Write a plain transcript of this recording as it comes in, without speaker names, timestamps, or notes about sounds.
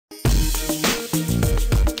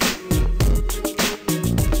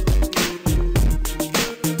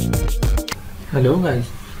Hello guys,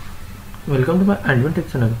 welcome to my AndWin tech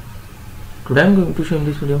channel. Today I am going to show in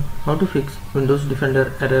this video how to fix Windows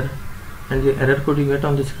Defender error, and the error code you get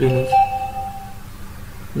on the screen is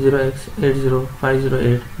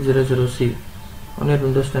 0x8050800c on your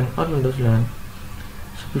Windows 10 or Windows 11.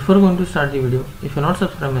 So before going to start the video, if you are not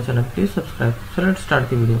subscribed my channel, please subscribe. So let's start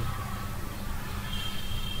the video.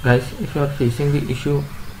 Guys, if you are facing the issue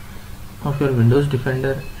of your Windows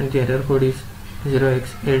Defender and the error code is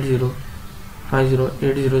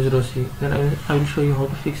 0x8050800c, then I will show you how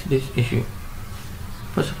to fix this issue.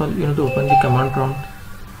 First of all, you need to open the command prompt.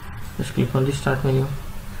 Just click on the start menu,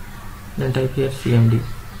 then type here cmd.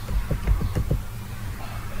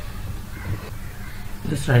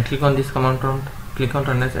 Just right click on this command prompt, click on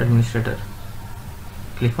run as administrator,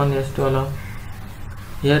 click on yes to allow.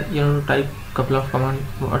 Here you need to type couple of commands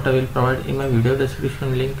what I will provide in my video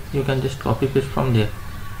description link. You can just copy paste from there.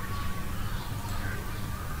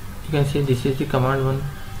 You can see this is the command one.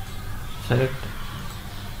 Select,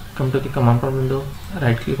 come to the command prompt window,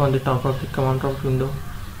 right click on the top of the command prompt window,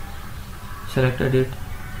 select edit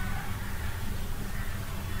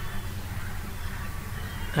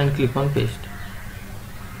and click on paste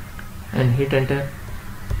and hit enter.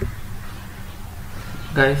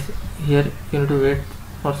 Guys, here you need to wait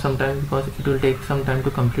for some time because it will take some time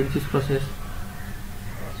to complete this process.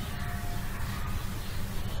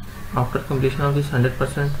 After completion of this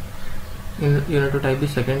 100%, you need to type the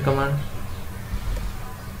second command.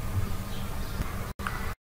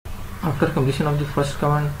 After completion of the first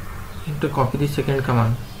command, you need to copy the second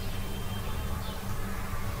command.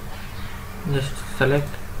 Just select,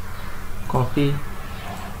 copy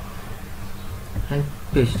and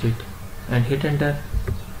paste it and hit enter.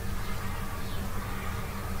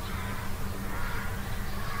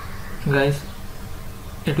 Guys,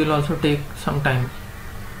 it will also take some time.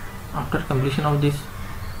 After completion of this,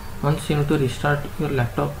 once you need to restart your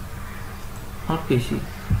laptop or PC.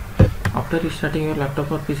 After restarting your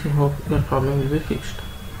laptop or PC, hope your problem will be fixed.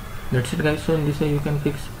 That's it guys. So in this way you can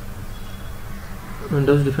fix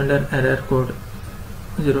Windows Defender error code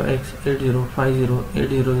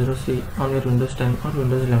 0x8050800c on your Windows 10 or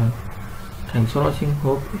Windows 11. Thanks for watching.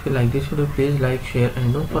 Hope if you like this video, please like, share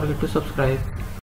and don't forget to subscribe.